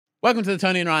Welcome to the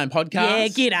Tony and Ryan podcast. Yeah,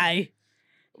 g'day.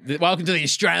 Welcome to the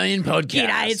Australian podcast.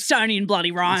 G'day, it's Tony and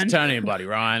bloody Ryan. It's Tony and bloody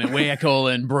Ryan, and we are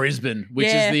calling Brisbane, which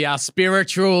Yeah. is the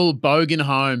spiritual bogan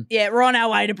home Yeah, we're on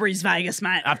our way to Bris Vegas,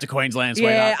 mate. up to Queensland,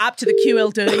 Yeah, sweetheart. up to the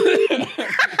QL2.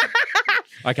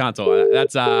 I can't talk like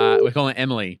that. That's we're calling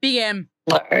Emily. Big M.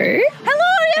 Hello.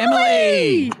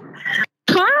 Emily.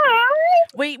 Hi.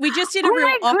 We just did a Oh real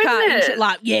my goodness.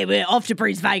 intro, we're off to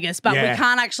Bris Vegas, but Yeah. we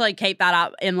can't actually keep that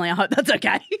up, Emily. I hope that's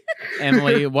okay.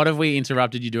 Emily, what have we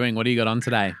interrupted you doing? What do you got on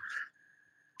today?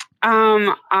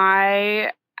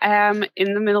 I am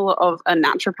in the middle of a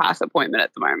naturopath appointment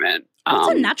at the moment. What's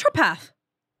a naturopath?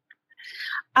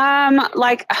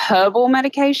 Like herbal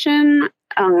medication.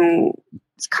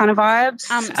 It's kind of vibes.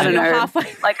 I So don't you're know. halfway.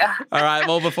 All right,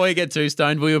 well, before you get too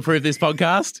stoned, will you approve this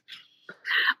podcast?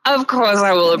 Of course,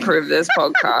 I will approve this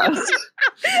podcast.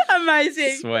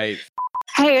 Amazing. Sweet.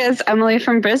 Hey, it's Emily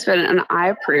from Brisbane, and I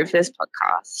approve this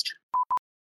podcast.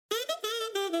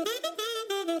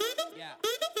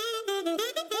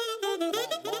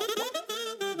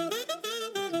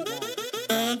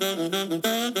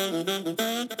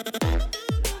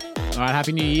 All right,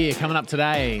 Happy New Year coming up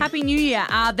today. Happy New Year.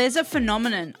 There's a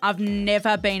phenomenon I've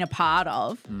never been a part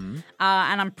of, and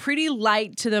I'm pretty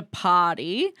late to the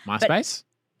party. but- MySpace?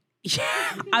 Yeah,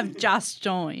 I've just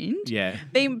joined. Yeah.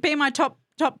 Be my top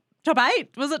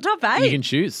 8. Was it top 8? You can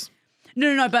choose.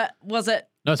 No, but was it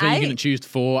No, so you 8? can choose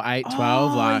 4, 8,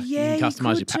 12. Oh, like yeah, you can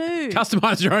customize you your could too.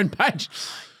 customize your own page.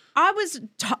 I was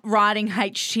writing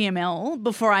HTML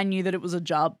before I knew that it was a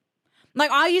job. Like,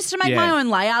 I used to make my Yeah. own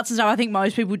layouts and stuff. I think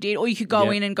most people did. Or you could go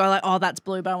Yeah. in and go like, oh, that's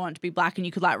blue, but I want it to be black. And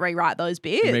you could like rewrite those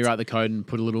bits. Rewrite the code and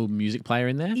put a little music player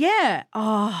in there. Yeah.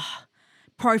 Oh,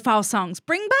 profile songs.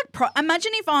 Bring back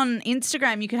imagine if on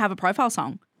Instagram you could have a profile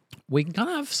song. We can kind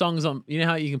of have songs on. You know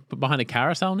how you can put behind a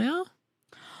carousel now?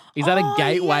 Is that a Oh,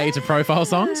 gateway to profile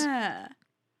songs? yeah.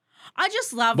 I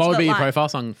just love What would be your like, profile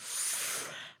song?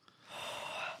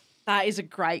 That is a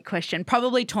great question.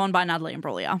 Probably Torn by Natalie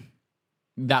Imbruglia.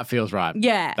 That feels right.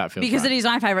 Yeah, That feels because right. it is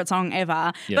my favourite song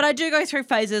ever. Yeah. But I do go through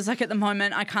phases. Like at the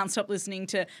moment, I can't stop listening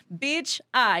to "Bitch."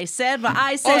 I said what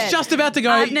I said. I was just about to go.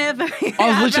 I'd never.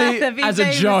 I was literally, as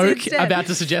a joke, about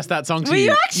to suggest that song to Were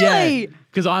you actually?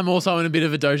 Because I'm also in a bit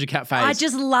of a Doja Cat phase. I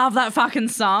just love that fucking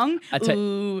song. I te-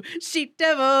 Ooh, she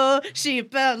devil, she a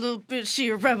bad little bitch, she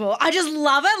a rebel. I just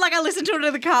love it. Like I listen to it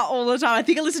in the car all the time. I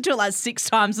think I listened to it like 6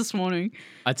 times this morning.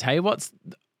 I tell you what's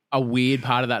a weird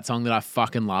part of that song that I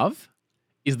fucking love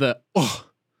is the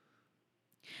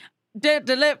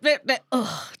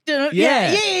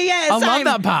Yeah. I love same.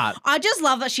 that part. I just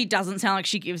love that she doesn't sound like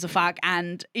she gives a fuck,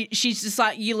 and she's just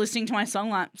like, you're listening to my song,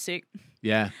 like, sick.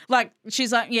 Yeah, Like,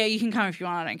 she's like, yeah, you can come if you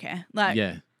want, I don't care. Like,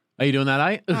 yeah. Are you doing that,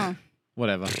 eh? Oh.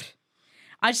 Whatever.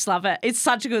 I just love it. It's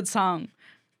such a good song.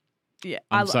 Yeah,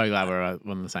 I'm so glad we're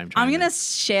on the same train. I'm then. gonna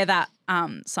share that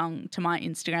song to my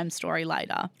Instagram story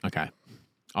later, Okay.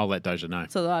 I'll let Doja know.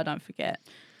 so that I don't forget.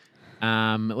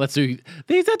 Let's do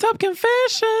These Are Top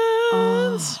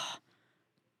Confessions.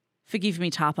 Forgive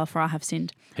me, Tarpa, for I have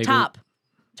sinned. People- Tarp,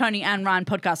 Tony and Ryan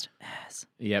podcast. Yes.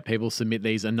 Yeah, people submit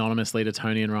these anonymously to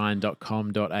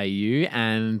tonyandryan.com.au.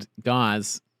 And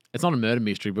guys, it's not a murder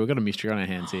mystery, but we've got a mystery on our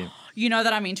hands here. You know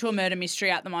that I'm into a murder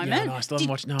mystery at the moment. Yeah, no, I still haven't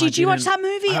watched. No, I Did you watch didn't. that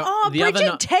movie? The other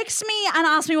Bridget texted me and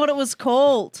asked me what it was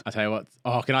called. I tell you what.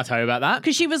 Oh, can I tell you about that?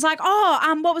 Because she was like,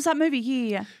 what was that movie?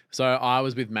 Yeah. So I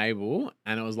was with Mabel,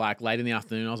 and it was like late in the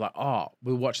afternoon. I was like,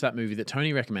 we'll watch that movie that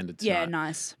Tony recommended tonight. Yeah,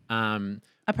 nice. Um,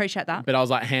 Appreciate that. but I was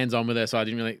like hands on with her, so I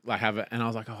didn't really like have it. And I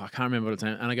was like, I can't remember what it's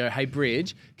name. And I go, hey,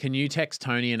 Bridge, can you text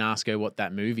Tony and ask her what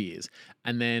that movie is?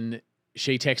 And then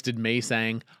she texted me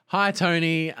saying, hi,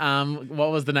 Tony,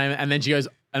 what was the name? And then she goes,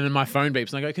 and then my phone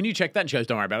beeps, and I go, can you check that? And she goes,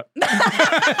 don't worry about it.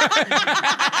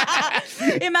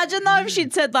 Imagine though if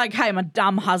she'd said like, hey, my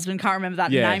dumb husband can't remember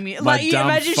that Yeah, name. my Like, you dumb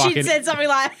imagine fucking- she'd said something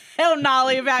like, hell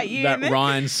gnarly about you. That and then-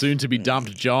 Ryan, soon to be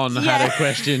dumped John, had Yeah. a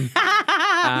question.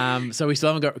 So we still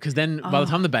haven't got, because then by the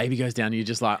time the baby goes down, you're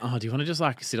just like, do you want to just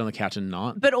like sit on the couch and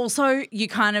not But also, you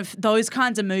kind of, those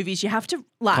kinds of movies, you have to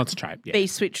like concentrate? Yeah. be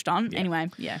switched on. Anyway,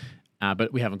 yeah.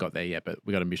 But we haven't got there yet, but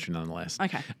we got a mystery nonetheless.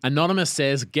 Okay. Anonymous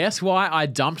says, guess why I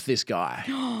dumped this guy?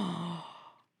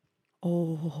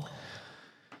 Oh.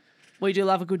 We do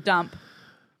love a good dump.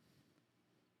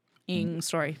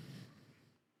 Story.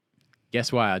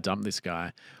 Guess why I dumped this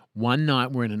guy? One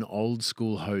night we're in an old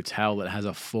school hotel that has a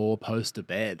 4-poster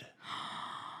bed.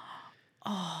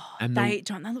 And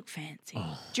Don't they look fancy?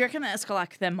 Do you reckon that's got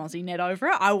like their mozzie net over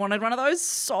it? I wanted one of those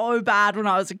so bad when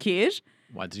I was a kid.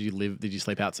 why did you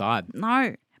sleep outside?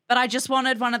 No. But I just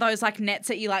wanted one of those like nets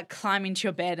that you like climb into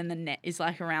your bed and the net is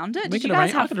like around it. I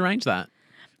could arrange that.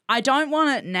 I don't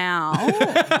want it now.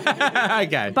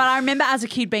 Okay. But I remember as a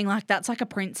kid being like, that's like a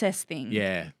princess thing.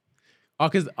 Yeah. Oh,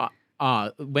 because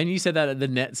when you said that, the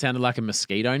net sounded like a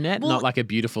mosquito net, Well- not like a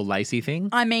beautiful lacy thing.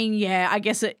 I mean, yeah, I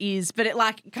guess it is, but it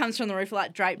like comes from the roof,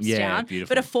 like drapes Yeah, down.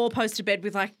 beautiful. But a 4-poster bed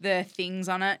with like the things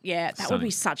on it, yeah, that would Stunning.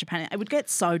 be such a pain. It would get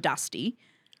so dusty.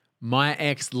 My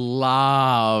ex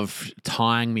loved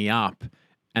tying me up.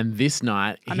 And this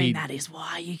night, I mean, that is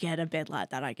why you get a bed like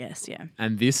that, I guess, yeah.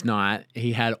 and this night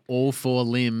he had all 4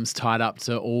 limbs tied up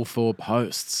to all 4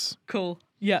 posts. Cool.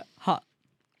 Yeah, hot.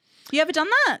 You ever done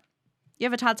that? You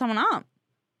ever tied someone up?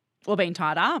 Or been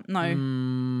tied up? No.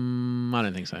 I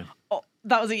don't think so. Oh,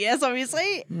 that was a yes,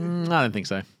 obviously. I don't think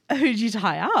so. Who'd you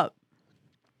tie up?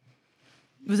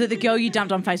 Was it the girl you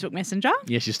dumped on Facebook Messenger?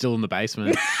 Yeah, she's still in the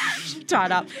basement.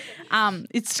 Tied up.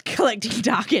 It's collecting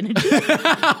dark energy.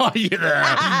 Oh,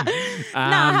 yeah. No,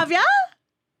 have ya?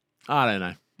 I don't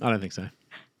know. I don't think so.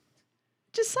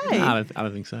 Just say. I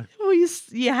don't think so. Well, you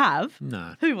have.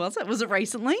 No. Who was it? Was it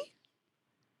recently?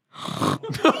 No,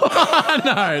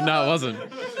 it wasn't.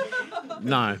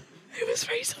 No. It was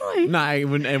recently. No, it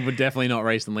would definitely not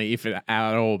recently, if it,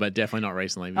 at all, but definitely not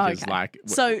recently because, Okay. like,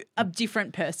 So a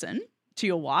different person to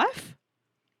your wife?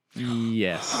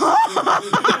 yes. It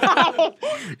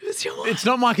was your wife. It's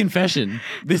not my confession.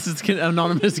 This is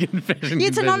anonymous confession.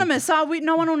 It's anonymous, so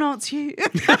no one will know it's you. And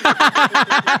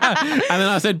then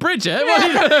I said, Bridget, what are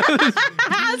you doing?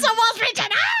 Someone's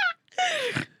Richard.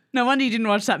 No wonder you didn't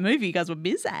watch that movie. You guys were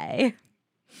busy.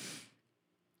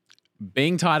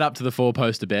 Being tied up to the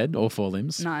 4-poster bed, all 4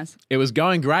 limbs. Nice. It was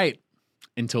going great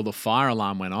until the fire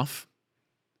alarm went off.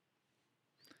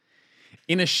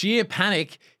 In a sheer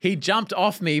panic, he jumped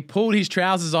off me, pulled his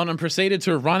trousers on, and proceeded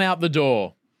to run out the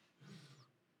door.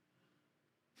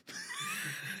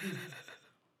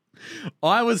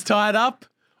 I was tied up,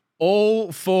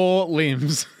 all 4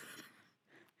 limbs.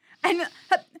 And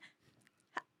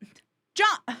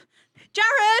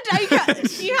Jared, are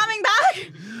you coming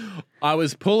back? I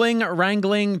was pulling,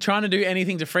 wrangling, trying to do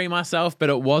anything to free myself, but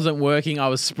it wasn't working. I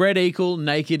was spread eagle,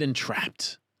 naked, and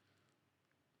trapped.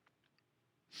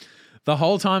 The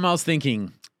whole time I was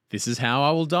thinking, this is how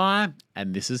I will die,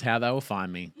 and this is how they will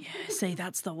find me. Yeah, see,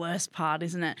 that's the worst part,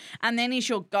 isn't it? And then is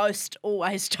your ghost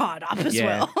always tied up as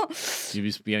Yeah. well? You'll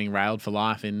be getting railed for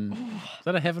life in, is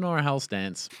that a heaven or a hell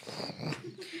stance? I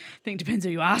think it depends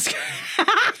who you ask.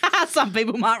 Some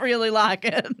people might really like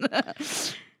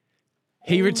it.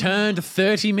 He returned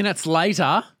 30 minutes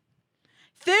later.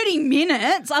 30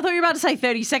 minutes? I thought you were about to say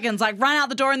 30 seconds. Like, ran out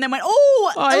the door and then went,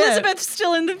 oh, yeah. Elizabeth's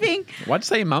still in the thing. Why'd you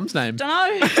say your mum's name? Don't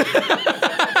know.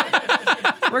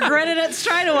 Regretted it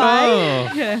straight away.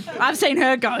 Oh. Yeah. I've seen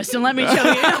her ghost, and let me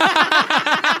tell you.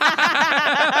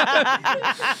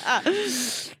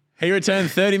 He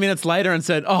returned 30 minutes later and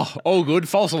said, oh, all good,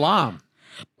 false alarm.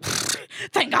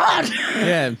 Thank God.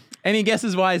 Yeah. Any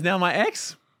guesses why he's now my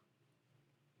ex?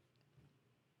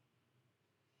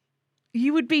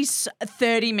 You would be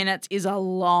 30 minutes is a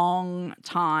long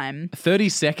time. 30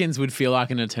 seconds would feel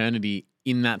like an eternity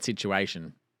in that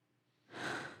situation.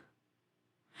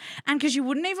 And because you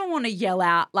wouldn't even want to yell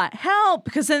out, like, help,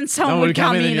 because then someone Someone would would come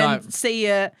come in in and and you're like, see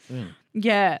you.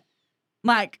 Yeah.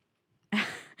 Like,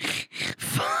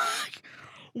 fuck.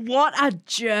 What a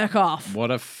jerk off.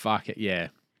 What a fuck it, yeah.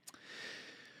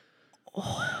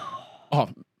 Oh,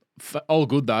 all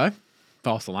good though.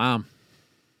 False alarm.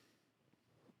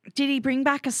 Did he bring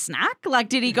back a snack? Like,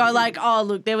 did he go like, oh,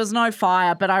 look, there was no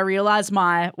fire, but I realised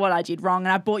what I did wrong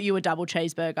and I bought you a double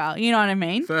cheeseburger. You know what I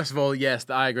mean? First of all, yes,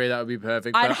 I agree that would be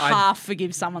perfect. I'd but half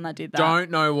forgive someone that did that. don't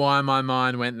know why my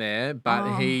mind went there,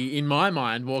 but he, in my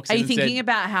mind, walks Are in you and thinking said,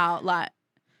 about how, like,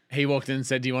 he walked in and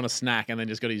said, do you want a snack? And then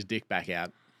just got his dick back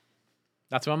out.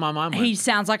 That's where my mind went. he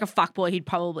sounds like a fuckboy, he'd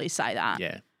probably say that.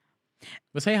 Yeah.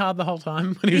 Was he hard the whole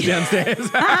time when he was downstairs?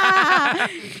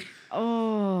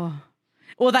 Oh.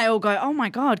 Or they all go, oh my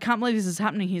God, can't believe this is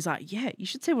happening. He's like, yeah, you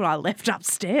should see what I left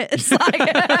upstairs. Like,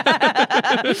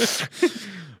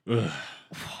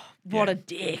 what a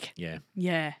dick. Yeah.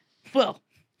 Yeah. Well,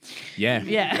 Yeah.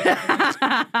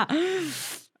 yeah.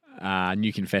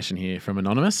 New confession here from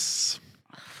Anonymous.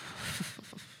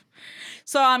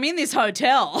 So I'm in this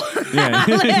hotel.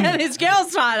 Yeah. This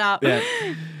girl's tied up. Yeah.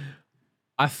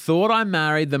 I thought I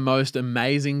married the most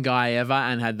amazing guy ever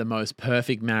and had the most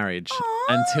perfect marriage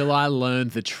until I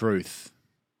learned the truth.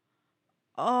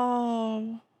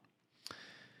 Oh.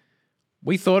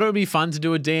 We thought it would be fun to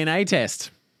do a DNA test.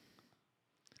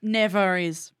 Never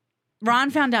is.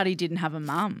 Ryan found out he didn't have a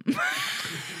mum.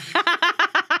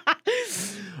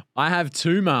 I have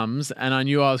 2 mums and I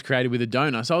knew I was created with a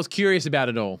donor, so I was curious about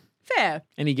it all. Fair.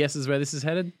 Any guesses where this is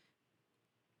headed?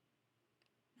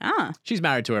 Ah. She's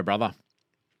married to her brother.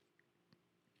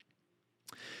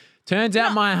 Turns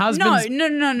out my husband's... No.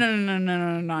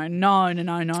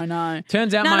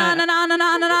 Turns out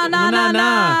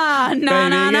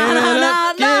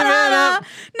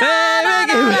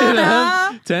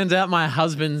Turns out my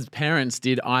husband's parents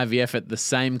did IVF at the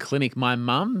same clinic my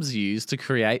mum's used to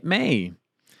create me.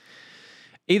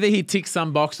 Either he ticked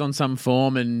some box on some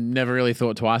form and never really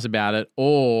thought twice about it,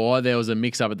 or there was a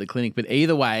mix-up at the clinic. But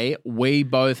either way, we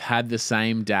both had the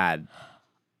same dad.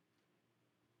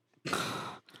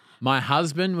 My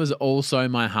husband was also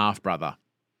my half-brother.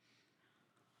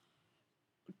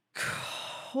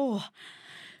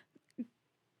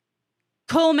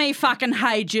 Call me fucking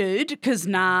Hey Jude, because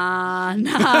nah. What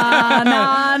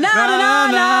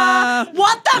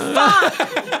the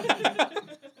fuck?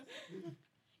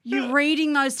 You're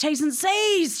reading those T's and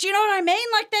C's. Do you know what I mean?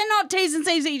 Like, they're not T's and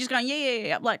C's that you're just going,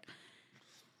 yeah. Like,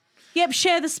 yep,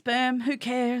 share the sperm. Who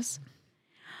cares?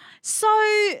 So...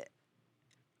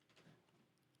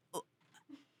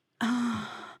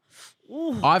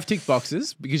 I've ticked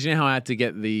boxes because you know how I had to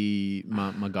get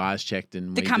my guys checked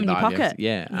and To we come did in the your IVF? pocket.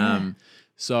 Yeah.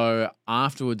 So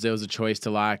afterwards there was a choice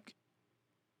to like,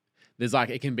 there's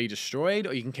like, it can be destroyed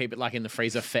or you can keep it like in the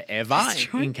freezer forever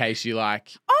in case you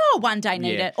like. Oh, one day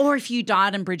need Yeah. it. Or if you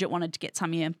died and Bridget wanted to get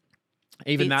some here.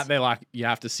 Even It's- that, they're like, you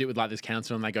have to sit with like this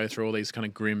counselor and they go through all these kind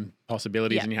of grim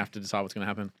possibilities Yeah. and you have to decide what's going to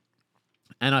happen.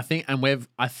 And I think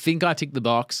I ticked the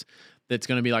box that's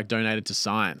going to be like donated to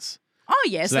science. Oh,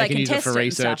 yeah. So So they can use it test for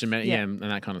research and, and, stuff.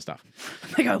 and that kind of stuff.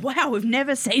 They go, wow, we've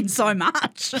never seen so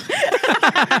much.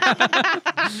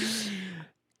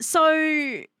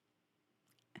 So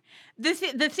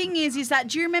the thing is that,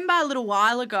 do you remember a little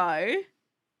while ago,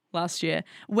 last year,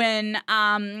 when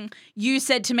you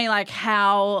said to me like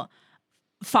how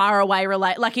far away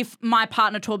like if my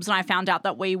partner Torbs and I found out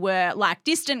that we were like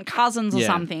distant cousins or Yeah.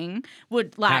 something,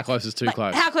 would like How close is too like,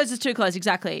 close? How close is too close?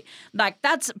 Exactly. Like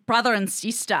that's brother and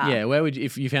sister. Yeah, where would you,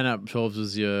 if you found out 12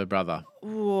 was your brother?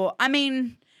 Ooh, I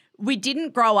mean, we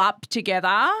didn't grow up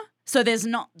together, so there's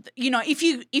not. You know, if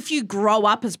you grow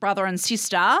up as brother and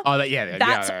sister,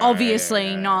 that's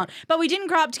obviously not. But we didn't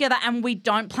grow up together, and we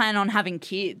don't plan on having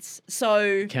kids.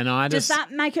 So Can I does just?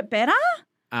 that make it better?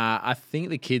 I think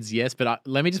the kids, yes, but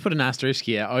let me just put an asterisk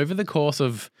here. Over the course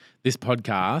of this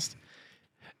podcast,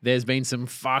 there's been some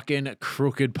fucking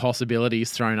crooked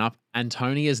possibilities thrown up, and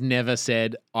Tony has never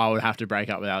said I would have to break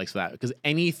up with Alex for that because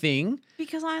anything.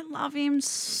 Because I love him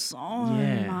so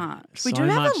Yeah, much. We so do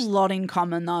have much. a lot in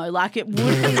common, though. Like, it would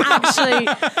actually,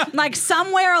 like,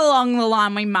 somewhere along the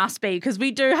line we must be, because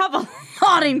we do have a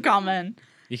lot in common.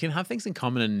 You can have things in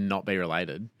common and not be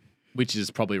related, which is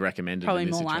probably recommended. Probably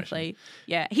in this more situation. likely.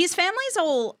 Yeah. His family's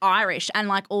all Irish and,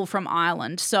 like, all from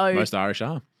Ireland. So, Most Irish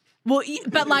are. well,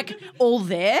 but, like, all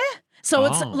there. So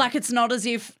it's, Oh. like, it's not as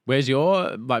if, Where's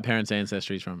your like parents'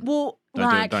 ancestries from? well,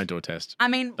 Don't do a test. I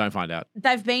mean, Don't find out.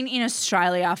 they've been in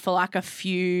Australia for like a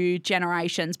few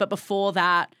generations, but before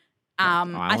that, I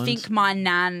Ireland? think my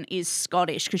nan is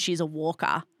Scottish because she's a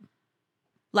walker.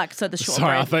 Like, so the shortbread.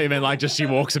 Sorry, I thought you meant like just she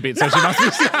walks a bit, so she must be.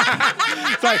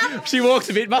 It's like she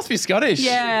walks a bit, must be Scottish.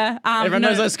 Yeah. Everyone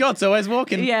knows those Scots always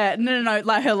walking. Yeah, no.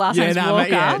 Like her last Yeah, name's nah, Walker.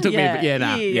 mate, yeah, it took me a bit- yeah,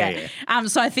 nah, yeah.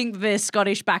 So I think they're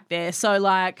Scottish back there. So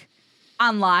like,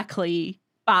 unlikely,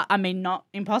 but I mean, not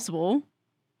impossible.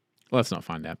 Let's not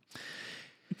find out.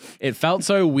 It felt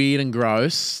so weird and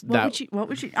gross that. What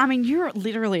would you? I mean, you're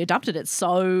literally adopted. It's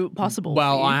so possible.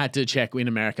 Well, for you. I had to check in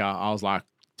America. I was like,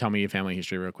 tell me your family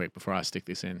history real quick before I stick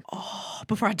this in.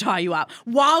 Before I tie you up.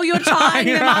 While you're tying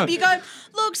them know. up, you go,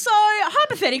 look, so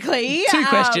hypothetically. Two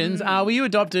questions. Were you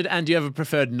adopted and do you have a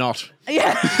preferred not?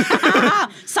 Yeah.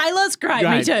 Sailors, great,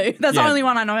 me Great. too. That's the Yeah. only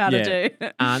one I know how to do.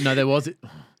 No,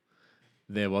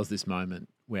 there was this moment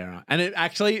where, and it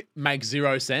actually makes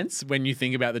zero sense when you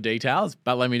think about the details,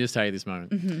 but let me just tell you this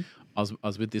moment. Mm-hmm. I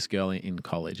was with this girl in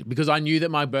college because I knew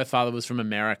that my birth father was from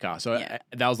America. So Yeah.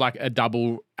 that was like a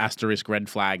double asterisk red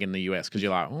flag in the US because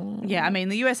you're like, oh, Yeah, I mean,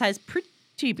 the USA is pretty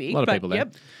big. a lot of but people there.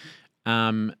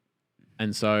 Yep.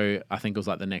 And so I think it was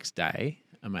like the next day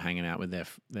and we're hanging out with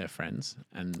their friends.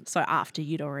 And So after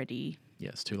you'd already yeah,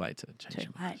 it's too late to change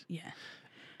your mind. yeah.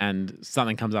 And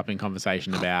something comes up in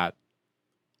conversation about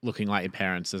looking like your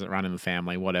parents, does it run in the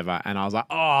family, whatever. And I was like,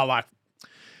 oh, like,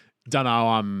 don't know,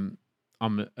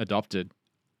 I'm adopted.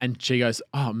 And she goes,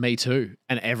 oh, me too.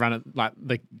 And everyone at like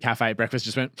the cafe at breakfast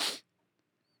just went,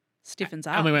 Stiffens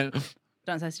up. and we went,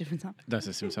 Don't say stiffens up. don't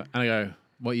say so. And I go,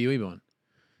 what year were you born?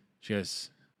 She goes,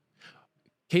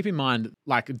 keep in mind,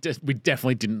 like, we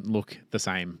definitely didn't look the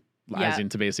same as Yeah. in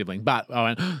to be a sibling. But I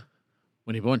went,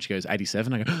 when you born? She goes,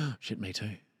 87. I go, shit, me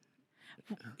too.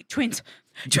 Twins.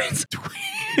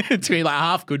 Twin, like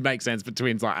half could make sense, but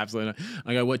twins like absolutely not.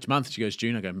 I go, which month? She goes,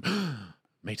 June. I go,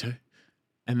 me too.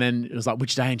 And then it was like,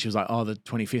 which day? And she was like, oh, the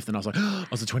 25th. And I was like, oh,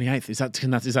 it's the 28th. Is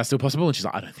that still possible? And she's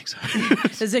like, I don't think so.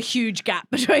 There's a huge gap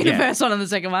between the first one and the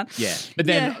second one. Yeah. But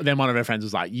then one of her friends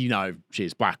was like, you know,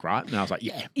 she's black, right? And I was like,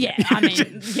 yeah. Yeah, I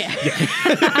mean, yeah.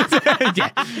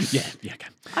 Yeah, okay.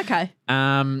 Okay.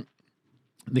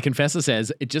 The confessor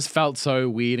says, it just felt so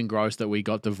weird and gross that we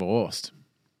got divorced.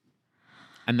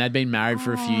 And they'd been married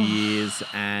for a few years,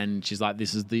 and she's like,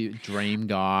 this is the dream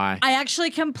guy. I actually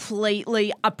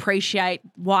completely appreciate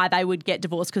why they would get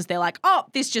divorced because they're like, oh,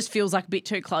 this just feels like a bit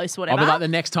too close, whatever. But like the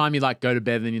next time you like go to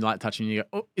bed and then you like touch him and you go,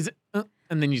 oh, is it?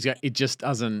 And then you just go, it just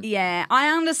doesn't. Yeah,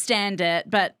 I understand it,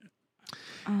 but.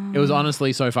 It was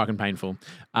honestly so fucking painful.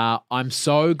 I'm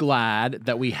so glad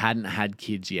that we hadn't had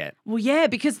kids yet. Well, yeah,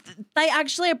 because they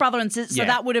actually are brother and sister, so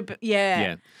that would have,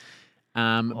 Yeah.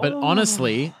 But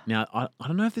honestly, now I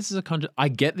don't know if this is I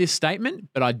get this statement,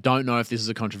 but I don't know if this is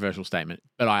a controversial statement,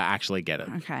 but I actually get it.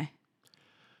 Okay.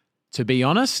 To be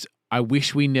honest, I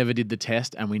wish we never did the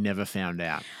test and we never found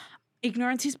out.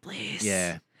 Ignorance is bliss.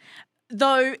 Yeah.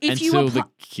 Though if Until the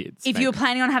kids. If you were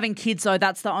planning on having kids though,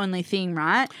 that's the only thing,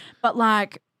 right? But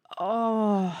like, do you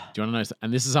want to know?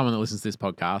 And this is someone that listens to this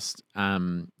podcast.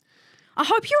 I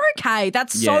hope you're okay.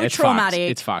 That's so it's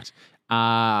traumatic. It's fucked.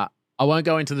 I won't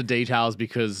go into the details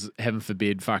because heaven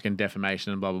forbid fucking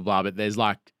defamation and blah, blah, blah. But there's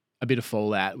like a bit of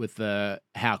fallout with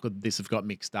how could this have got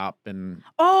mixed up and.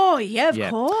 Oh, yeah, of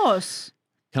course.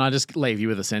 Can I just leave you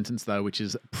with a sentence though, which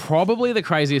is probably the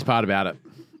craziest part about it.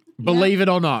 Believe it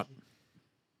or not.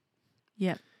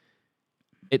 Yeah.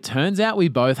 It turns out we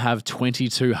both have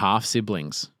 22 half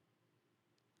siblings.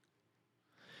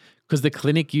 Because the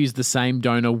clinic used the same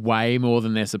donor way more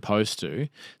than they're supposed to.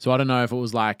 So I don't know if it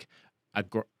was like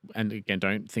and again,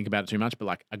 don't think about it too much, but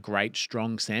like a great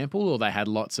strong sample, or they had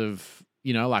lots of,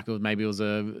 like maybe it was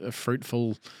a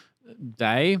fruitful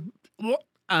day, or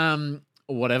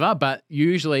whatever. But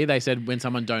usually they said when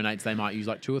someone donates, they might use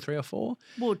like 2 or 3 or 4.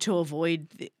 Well, to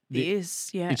avoid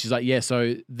this, yeah. And she's like, yeah,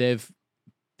 so they've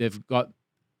got,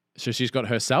 so she's got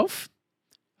herself,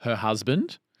 her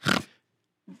husband,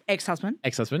 ex-husband,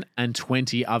 and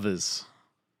 20 others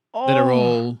that are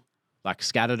all like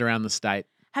scattered around the state.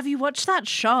 Have you watched that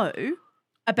show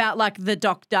about like the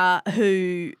doctor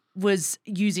who was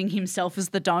using himself as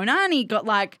the donor and he got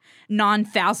like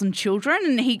 9,000 children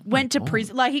and he went to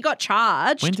prison, like he got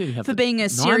charged When did he have for being a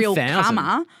serial 9,000?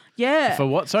 cummer. Yeah. For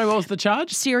what? Sorry, what was the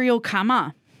charge? Serial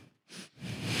cummer.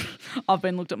 I've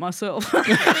been looked at myself. Cuff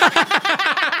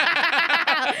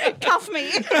me.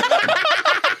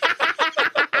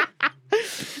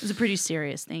 It's a pretty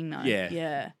serious thing though.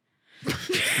 Yeah.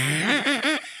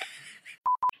 Yeah.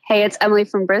 Hey, it's Emily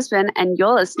from Brisbane, and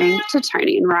you're listening to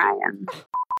Tony and Ryan.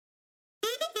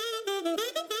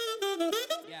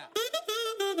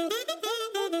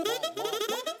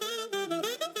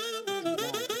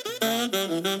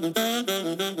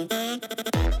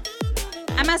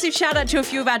 A massive shout out to a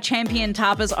few of our champion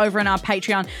tarpers over in our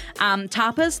Patreon.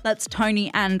 Tarpers, that's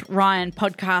Tony and Ryan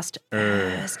podcast.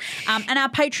 And our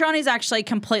Patreon is actually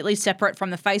completely separate from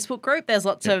the Facebook group. There's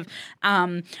lots of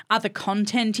other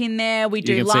content in there. We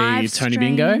do live see Tony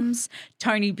streams. Bingo.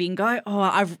 Tony Bingo. Oh,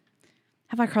 have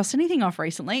I crossed anything off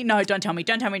recently? No, don't tell me.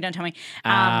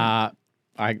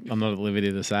 I'm not at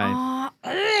liberty to say.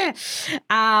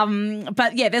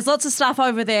 But yeah, there's lots of stuff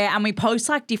over there and we post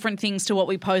like different things to what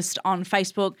we post on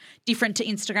Facebook, different to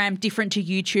Instagram, different to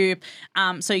YouTube.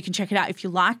 So you can check it out if you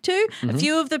like to. Mm-hmm. A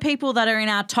few of the people that are in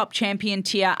our top champion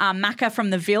tier are Macca from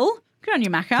the Ville. Good on you,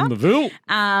 Macca. From the Ville.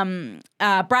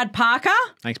 Brad Parker.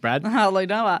 Thanks, Brad. Holy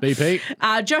Noah.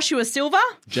 BP. Joshua Silva.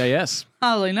 JS.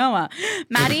 Holy Noah.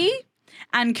 Maddie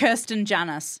and Kirsten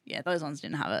Janice. Yeah, those ones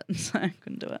didn't have it, so I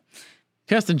couldn't do it.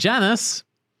 Kirsten Janice.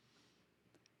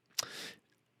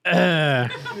 Oh,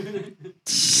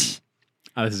 this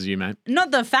is you, mate.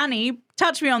 Not the Fanny.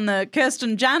 Touch me on the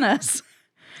Kirsten Janice.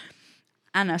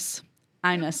 Anus.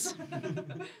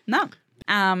 No.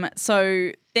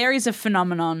 So there is a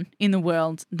phenomenon in the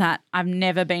world that I've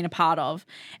never been a part of.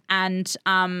 And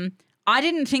I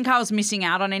didn't think I was missing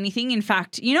out on anything. In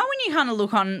fact, you know when you kind of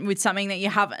look on with something that you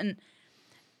haven't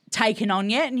taken on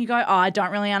yet and you go, oh, I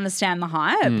don't really understand the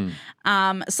hype.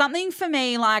 Something for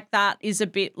me like that is a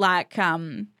bit like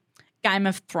Game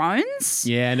of Thrones.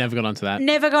 Yeah, never got onto that.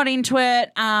 Never got into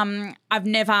it. I've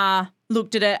never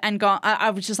looked at it and gone, I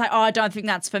was just like, oh, I don't think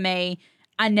that's for me.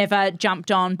 I never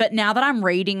jumped on. But now that I'm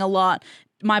reading a lot,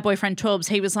 my boyfriend Torbs,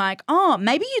 he was like, oh,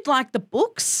 maybe you'd like the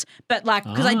books, but like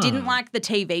because I didn't like the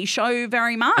TV show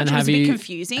very much. And it was a bit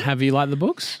confusing. Have you liked the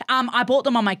books? I bought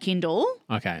them on my Kindle.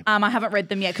 Okay. I haven't read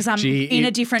them yet because I'm in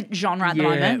a different genre at the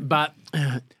moment. But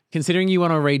considering you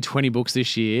want to read 20 books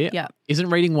this year, Yeah. isn't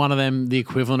reading one of them the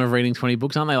equivalent of reading 20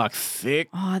 books? Aren't they like thick?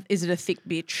 Oh, is it a thick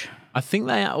bitch? I think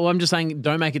they are. Well, I'm just saying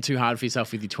don't make it too hard for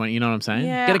yourself with your 20. You know what I'm saying?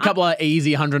 Yeah, Get a couple of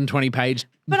easy 120 pages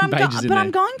in there.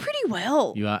 I'm going pretty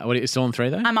well. You are. What, are you still on 3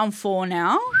 though? I'm on 4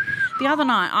 now. The other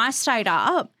night I stayed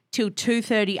up till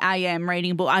 2:30 a.m.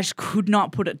 reading a book. I just could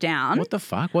not put it down. What the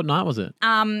fuck? What night was it?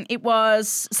 It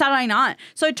was Saturday night.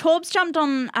 So Torbs jumped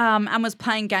on and was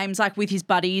playing games like with his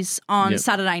buddies on Yep.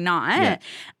 Saturday night.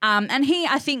 And he,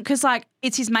 I think, because like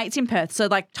it's his mates in Perth, so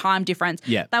like time difference.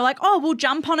 Yeah. They were like, oh, we'll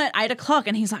jump on at 8 o'clock.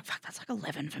 And he's like, fuck, that's like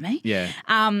 11 for me. Yeah.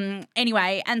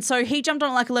 Anyway, and so he jumped on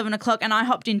at like 11 o'clock and I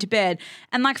hopped into bed.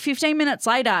 And like 15 minutes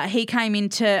later, he came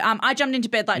into, I jumped into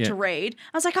bed like Yeah. to read.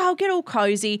 I was like, oh, I'll get all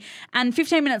cozy. And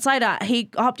 15 minutes later,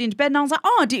 he hopped into bed and I was like,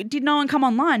 oh, did no one come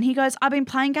online? He goes, I've been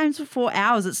playing games for 4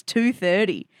 hours. It's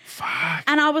 2:30. Fuck.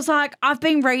 And I was like, I've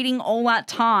been reading all that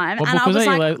time. What and book I was was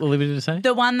that like, you limited to say?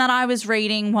 the one that I was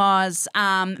reading was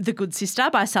The Good Sister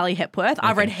by Sally Hepworth.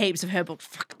 I've read heaps of her books.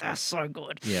 Fuck, they're so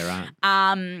good. Yeah, right.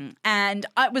 And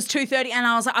it was 2:30 and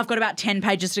I was like, I've got about 10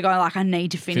 pages to go. Like, I need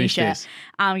to finish it. this.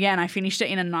 Yeah, and I finished it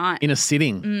in a night. In a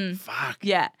sitting. Fuck.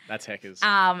 Yeah. That's heckers.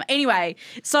 Anyway,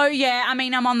 so yeah, I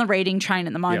mean, I'm on the reading train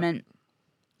at the moment.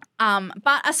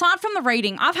 But aside from the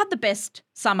reading, I've had the best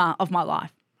summer of my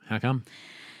life. How come?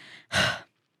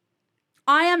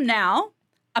 I am now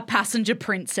a passenger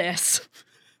princess.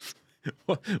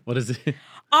 What is it?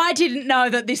 I didn't know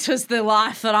that this was the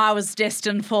life that I was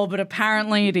destined for, but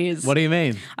apparently it is. What do you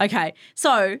mean? Okay,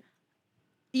 so,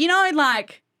 you know,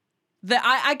 like,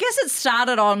 I guess it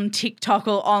started on TikTok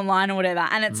or online or whatever,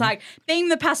 and it's like being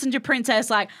the passenger princess,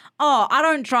 like, oh, I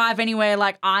don't drive anywhere,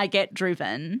 like, I get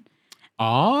driven.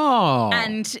 Oh.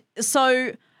 And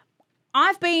so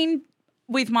I've been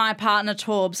with my partner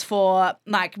Torbs for,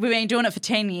 like, we've been doing it for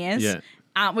 10 years. Yeah.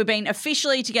 We've been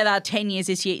officially together 10 years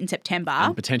this year in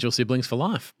September. Potential siblings for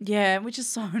life. Yeah, which is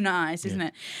so nice, isn't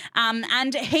it?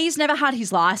 And he's never had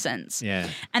his license. Yeah.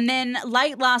 And then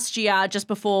late last year, just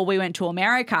before we went to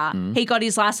America, he got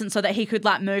his license so that he could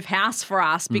like move house for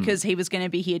us because he was going to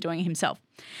be here doing it himself.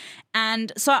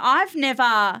 And so I've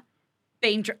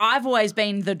always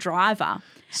been the driver.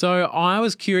 So I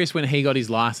was curious when he got his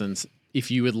license if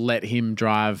you would let him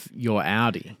drive your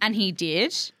Audi. And he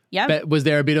did. Yep. But was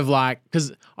there a bit of like,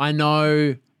 because I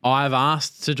know I've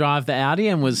asked to drive the Audi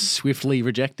and was swiftly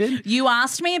rejected. You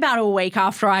asked me about a week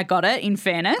after I got it, in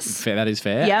fairness. Fair, that is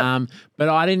fair. Yep. But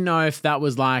I didn't know if that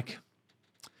was like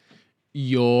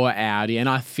your Audi. And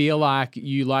I feel like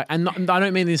you like, and I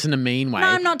don't mean this in a mean way. No,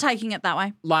 I'm not taking it that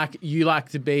way. Like you like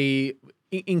to be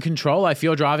in control. If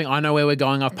you're driving, I know where we're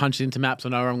going. I've punched into maps. I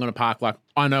know where I'm going to park. Like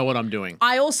I know what I'm doing.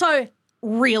 I also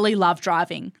really love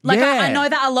driving. Like Yeah. I know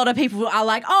that a lot of people are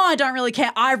like, oh, I don't really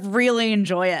care. I really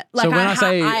enjoy it. Like So when I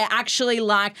say- I actually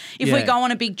like, if we Yeah. go on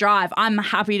a big drive, I'm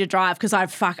happy to drive because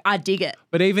I dig it.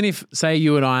 But even if, say,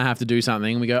 you and I have to do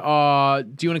something, we go, oh,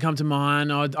 do you want to come to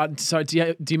mine? Oh, so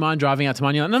do you mind driving out to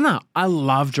mine? You're like, no, I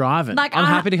love driving. Like, I'm I-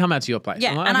 happy to come out to your place.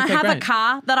 Yeah, I'm like, and I okay, have a great.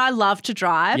 car that I love to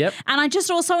drive. Yep. And I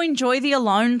just also enjoy the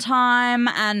alone time.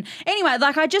 And anyway,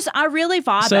 like I really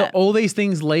vibe So it. all these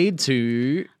things lead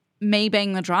to, Me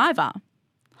being the driver.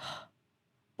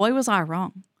 Boy, was I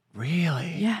wrong.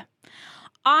 really? Yeah.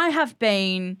 I have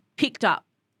been picked up,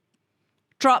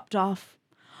 dropped off.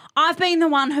 I've been the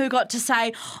one who got to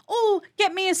say, oh,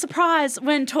 get me a surprise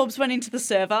when Torbs went into the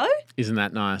servo, Isn't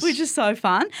that nice? which is so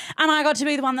fun. And I got to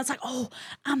be the one that's like, oh,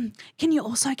 can you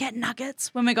also get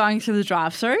nuggets when we're going through the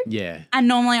drive-through? Yeah. And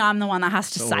normally I'm the one that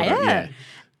has to say it. Yeah.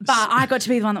 But I got to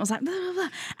be the one that was like, blah, blah, blah.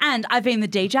 And I've been the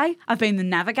DJ, I've been the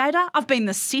navigator, I've been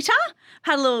the sitter,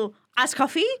 had a little iced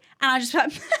coffee, and I just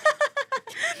went,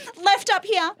 left up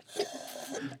here.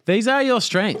 These are your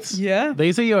strengths. Yeah.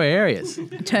 These are your areas.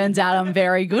 Turns out I'm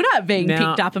very good at being Now-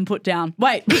 picked up and put down.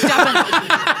 Wait, picked up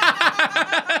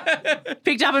and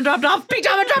picked up and dropped off. Picked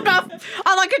up and dropped off.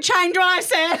 I like a chain drive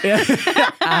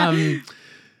set.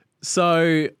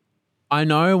 So I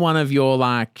know one of your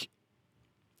like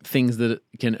things that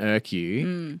can irk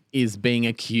you is being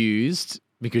accused,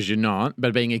 because you're not,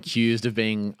 but being accused of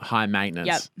being high maintenance.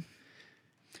 Yep.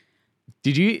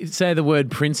 Did you say the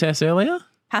word princess earlier?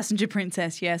 Passenger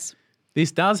princess, yes.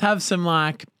 This does have some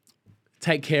like,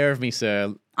 take care of me,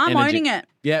 sir. I'm energy. owning it.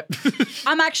 Yep.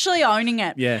 I'm actually owning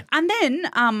it. Yeah. And then,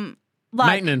 like,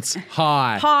 Maintenance,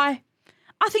 high. hi.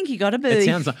 I think you got to be. It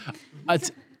sounds like,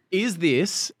 is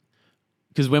this,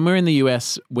 because when we're in the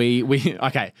US, we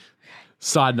okay.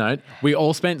 Side note, we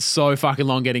all spent so fucking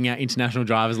long getting our international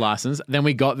driver's license. Then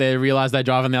we got there, realised they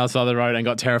drive on the other side of the road and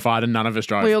got terrified and none of us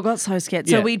drove. We all got so scared.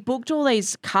 Yeah. So we booked all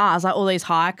these cars, like all these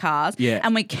hire cars, Yeah.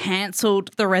 and we cancelled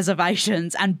the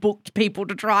reservations and booked people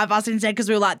to drive us instead because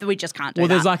we were like, we just can't do Well,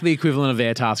 that. there's like the equivalent of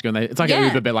Airtasker, and it's like an Yeah.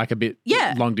 Uber, but like a bit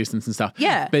Yeah. long distance and stuff.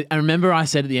 Yeah. But I remember I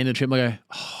said at the end of the trip, I go,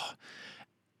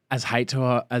 as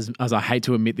I hate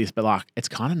to admit this, but like it's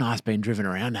kind of nice being driven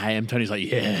around. Hey, and Tony's like,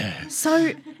 yeah,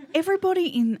 So everybody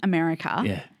in America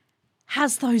yeah,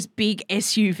 has those big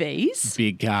SUVs.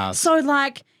 big cars. So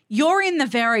like you're in the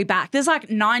very back. There's like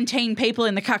 19 people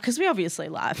in the car because we obviously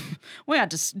we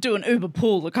had to do an Uber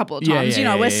pool a couple of Yeah, times.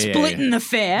 yeah, we're yeah, splitting the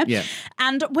fare. Yeah.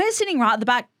 And we're sitting right at the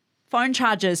back. Phone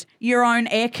chargers, your own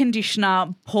air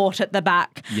conditioner port at the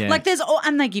back. Yeah. Like there's all,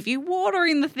 and they give you water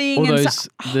in the thing. All and those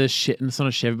it's not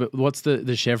a Chevy, but what's the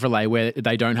Chevrolet where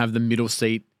they don't have the middle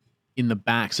seat in the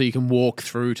back, so you can walk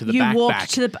through to the you back. walk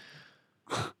to the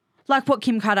like what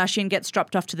Kim Kardashian gets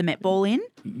dropped off to the Met Ball in.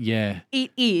 Yeah,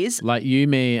 It is. like you,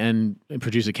 me, and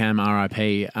producer Cam,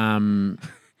 R.I.P.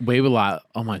 We were like,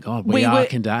 oh my god, we We are were-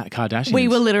 Kardashians. We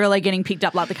were literally getting picked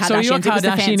up like the Kardashians. So you're a It was the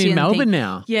Kardashian fancy in Melbourne thing.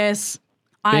 now? Yes,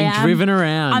 I being am. driven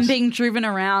around. I'm being driven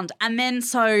around, and then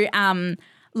so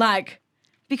like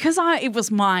because it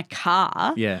was my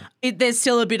car. Yeah. There's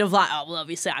still a bit of like, oh well,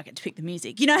 obviously I get to pick the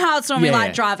music. You know how it's normally Yeah.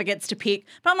 like driver gets to pick,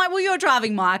 but I'm like, well, you're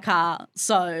driving my car,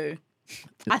 so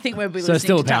I think we'll be So listening it's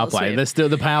still a to power Taylor play. Swift. There's still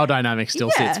the power dynamic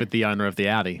still Yeah. sits with the owner of the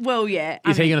Audi. Well, yeah.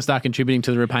 Is he going to start contributing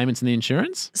to the repayments and the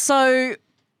insurance? So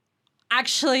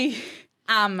actually,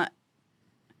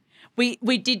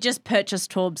 we did just purchase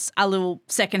Torbs a little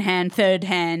secondhand,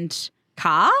 third-hand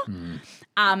car.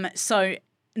 So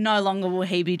no longer will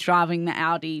he be driving the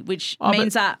Audi, which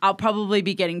means that I'll probably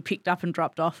be getting picked up and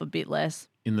dropped off a bit less.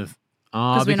 In the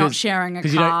Because we're not sharing a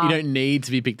because car. you don't need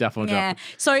to be picked up or Yeah. dropped.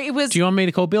 So it was Do you want me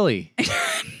to call Billy?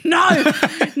 no, Is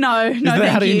thank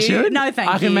that you. insured? No, thank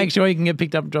you. I can make sure you can get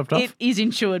picked up and dropped off. It is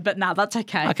insured, but no, that's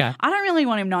okay. Okay. I don't really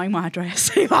want him knowing my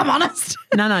address, if I'm honest.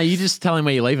 No, you just tell him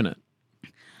where you're leaving it.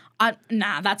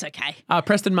 Nah, that's okay.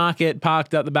 Preston Market,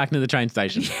 parked at the back near the train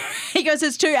station. He goes,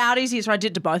 there's 2 Audis here, so I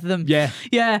did to both of them. Yeah.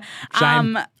 Yeah.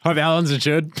 Shame. Hope the other one's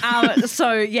insured.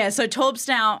 So Torb's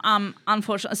now,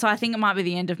 unfortunately, so I think it might be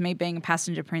the end of me being a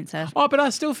passenger princess. Oh, but I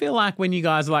still feel like when you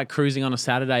guys are like cruising on a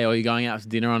Saturday or you're going out for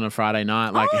dinner on a Friday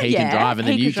night, like Oh, he can yeah, drive and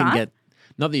then he you could can drive. get,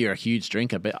 not that you're a huge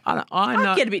drinker, but I know,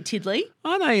 I get a bit tiddly.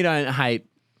 I know you don't hate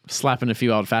slapping a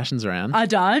few old fashions around. I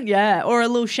don't, yeah. Or a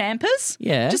little champers.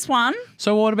 Yeah. Just one.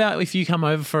 So what about if you come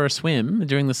over for a swim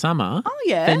during the summer? Oh,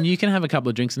 yeah. Then you can have a couple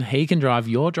of drinks and he can drive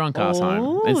your drunk ass home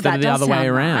Oh, instead that of the does other way sound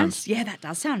around. nice. Yeah, that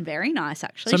does sound very nice,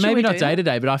 actually. So Should maybe we not do day that? to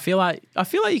day, but I feel like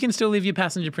you can still live your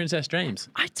passenger princess dreams.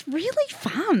 It's really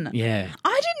fun. Yeah.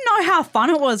 I didn't know how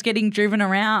fun it was getting driven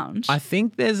around. I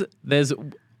think there's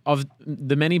of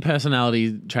the many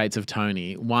personality traits of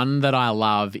Tony, one that I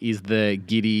love is the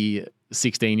giddy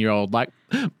 16-year-old, like,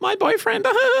 my boyfriend.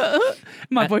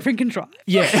 My boyfriend can drive.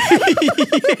 Yeah.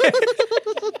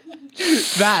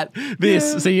 So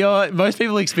most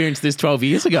people experienced this 12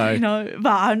 years ago. No,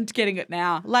 but I'm getting it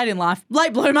now. Late in life.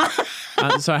 Late bloomer.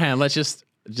 So hang on, let's just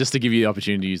to give you the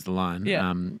opportunity to use the line.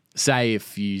 Yeah. Say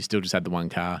if you still just had the one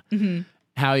car,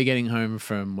 how are you getting home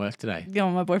from work today? Yeah,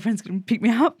 my boyfriend's going to pick me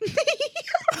up.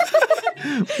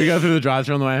 We go through the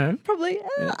drive-thru on the way home. Probably.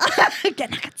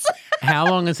 Get nuggets. How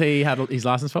long has he had his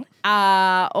license for?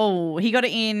 He got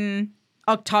it in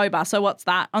October. So what's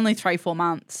that? Only 3-4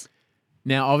 months.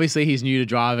 Now, obviously, he's new to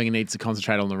driving and needs to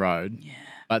concentrate on the road. Yeah.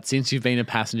 But since you've been a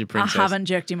passenger princess, I haven't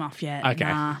jerked him off yet. Okay.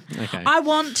 Nah. Okay. I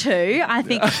want to. I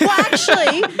think. Well,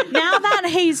 actually, now that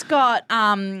he's got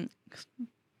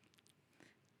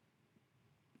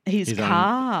his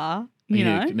car, you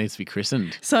know. It needs to be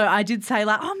christened. So I did say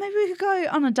like, oh, maybe we could go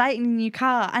on a date in a new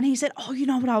car. And he said, oh, you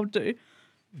know what I would do?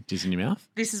 Jizz in your mouth?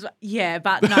 This is, yeah,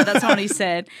 but no, that's not what he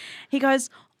said. He goes,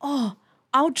 oh,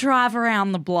 I'll drive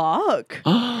around the block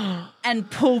and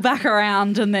pull back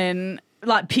around and then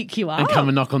like pick you up. And come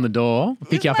and knock on the door,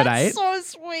 pick you up at 8. That's so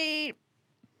sweet.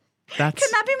 That's Can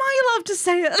that be why you love to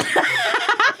say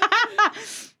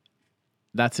it?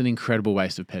 That's an incredible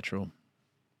waste of petrol.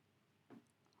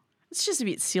 It's just a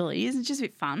bit silly. It's just a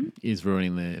bit fun. Is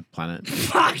ruining the planet.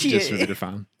 Fuck Just for a you. bit of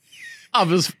fun. But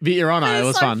you're on it. It It is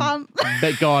was so fun. fun.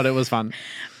 But God, it was fun.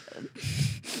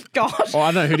 God. Oh,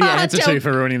 I don't know. Who do you answer Tell- to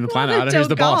for ruining the planet? I don't know. tell Who's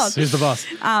the boss? God. Who's the boss?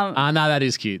 No, that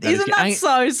is cute. That is Isn't cute. that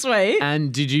so sweet?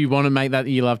 And did you want to make that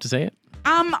you love to see it?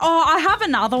 I have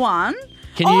another one.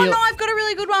 Can no, you- I've got a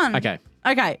really good one. Okay.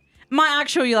 My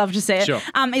actual you love to see it Sure.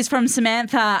 is from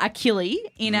Samantha Achille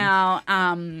in our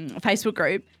Facebook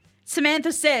group.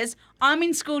 Samantha says, I'm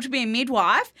in school to be a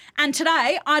midwife, and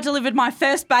today I delivered my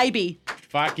first baby.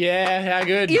 Fuck yeah, how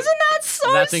good. Isn't that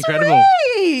so That's incredible.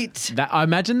 sweet? That I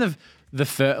imagine the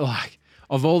first, like,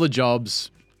 of all the jobs,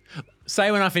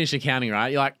 say when I finish accounting, right?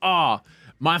 You're like, oh,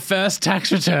 my first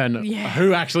tax return. Yeah.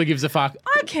 Who actually gives a fuck?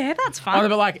 I don't care. That's Oh, fun.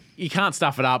 but like, you can't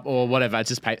stuff it up or whatever. It's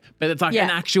just pay. But it's like Yeah. an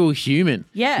actual human.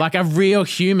 Yeah. Like a real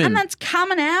human. And that's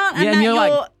coming out. And yeah, that and you're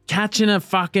like catching a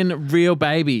fucking real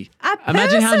baby.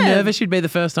 Imagine how person. nervous you'd be the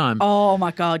first time. oh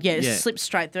my God. Yeah, it Yeah. slips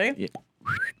straight through. Yeah.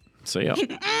 So yeah.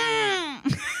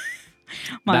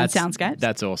 My own soundscape.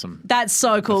 That's awesome. That's so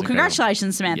cool. That's incredible.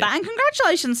 Congratulations, Samantha. Yeah. And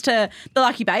congratulations to the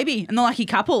lucky baby and the lucky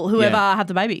couple, whoever had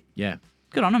the baby. Yeah.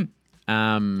 Good on them.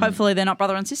 Hopefully. They're not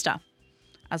brother and sister,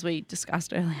 as we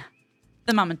discussed earlier.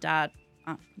 The mum and dad.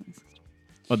 Oh.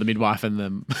 Well, the midwife and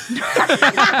them.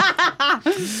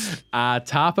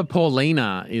 Tarpa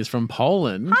Paulina is from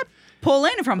Poland.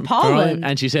 Paulina from Poland.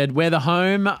 And she said, we're the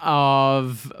home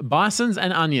of bisons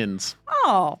and onions.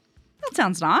 Oh, that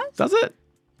sounds nice. Does it?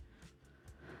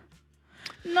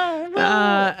 No.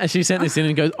 Well, And she sent this in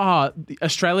and goes, oh,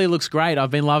 Australia looks great.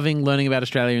 I've been loving learning about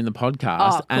Australia in the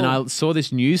podcast. Oh, And cool. I saw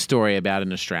this news story about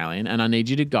an Australian and I need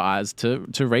you guys to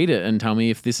read it and tell me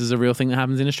if this is a real thing that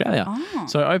happens in Australia. Oh.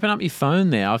 So open up your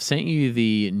phone there. I've sent you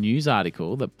the news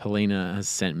article that Paulina has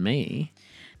sent me.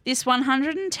 this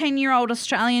 110-year-old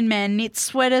Australian man knits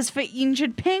sweaters for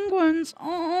injured penguins.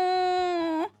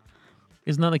 Oh,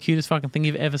 Isn't that the cutest fucking thing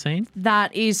you've ever seen?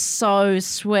 that is so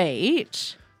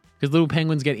sweet. Because little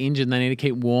penguins get injured and they need to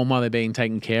keep warm while they're being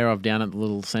taken care of down at the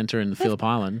little centre in the Phillip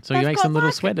Island. So you they've make got some little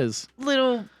like- sweaters.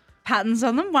 Little patterns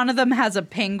on them. One of them has a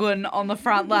penguin on the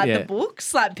front, like Yeah. the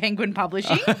books, like Penguin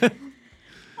Publishing.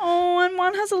 Oh, and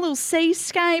one has a little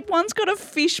seascape. One's got a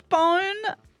fishbone.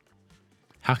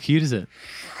 How cute is it?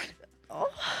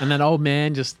 And that old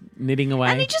man just knitting away.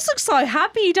 And he just looks so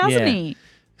happy, doesn't Yeah. he?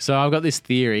 So I've got this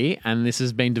theory, and this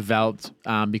has been developed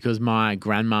because my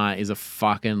grandma is a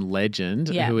fucking legend.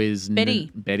 Yeah. Who is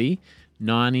Betty. Betty,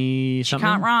 90 She something.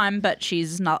 can't rhyme, but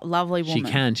she's not a lovely She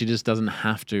woman. can. She just doesn't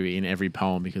have to in every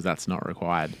poem because that's not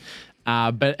required.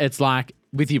 But it's like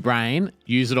with your brain,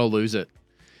 use it or lose it.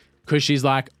 Because she's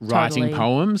like writing Totally.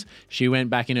 poems. She went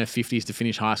back in her 50s to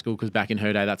finish high school because back in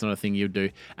her day, that's not a thing you'd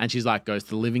do. And she's like, goes to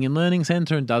the Living and Learning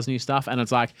Centre and does new stuff. And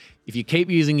it's like, if you keep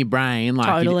using your brain, like,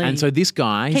 Totally. and so this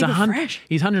guy, he's Keep it 100, fresh.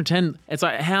 he's 110. It's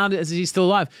like, how is he still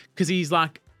alive? Because he's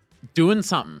like doing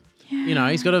something. You know,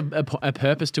 he's got a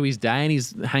purpose to his day and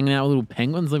he's hanging out with little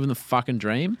penguins, living the fucking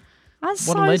dream. That's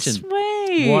What a so legend.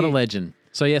 sweet. What a legend.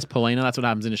 So yes, Paulina, that's what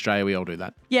happens in Australia. We all do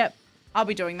that. Yep, I'll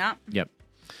be doing that. Yep.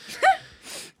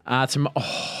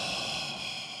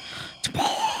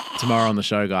 Tomorrow on the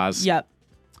show, guys. Yep.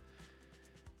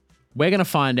 We're going to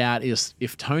find out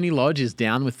if Tony Lodge is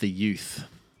down with the youth.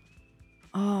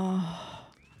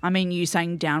 I mean, you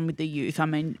saying down with the youth. I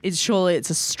mean, surely it's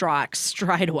a strike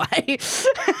straight away.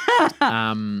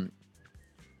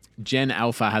 Gen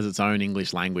Alpha has its own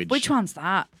English language. Which one's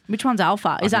that? Which one's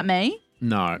Alpha? Is that me?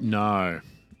 No.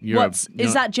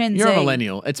 Is that Gen You're Z? a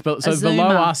millennial. It's so below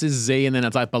Zoomer. us is Z, and then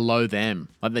it's like below them,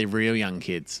 like the real young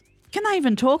kids. Can they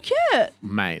even talk yet?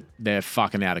 Mate, they're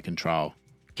fucking out of control.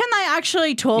 Can they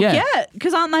actually talk Yeah. yet?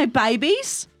 Because aren't they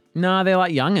babies? No, they're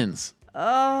like youngins.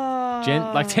 Oh.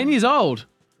 Like 10 years old.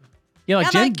 Yeah,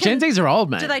 like And Gen Zs are old,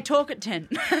 mate. Do they talk at 10?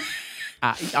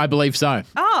 I believe so.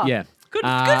 Oh. Yeah. Good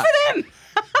for them.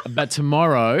 But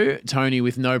tomorrow, Tony,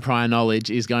 with no prior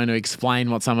knowledge, is going to explain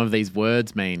what some of these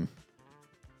words mean.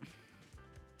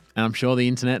 And I'm sure the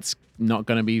internet's not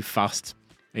going to be fussed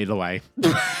either way.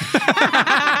 All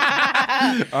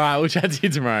right, we'll chat to you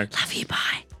tomorrow. Love you.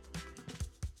 Bye.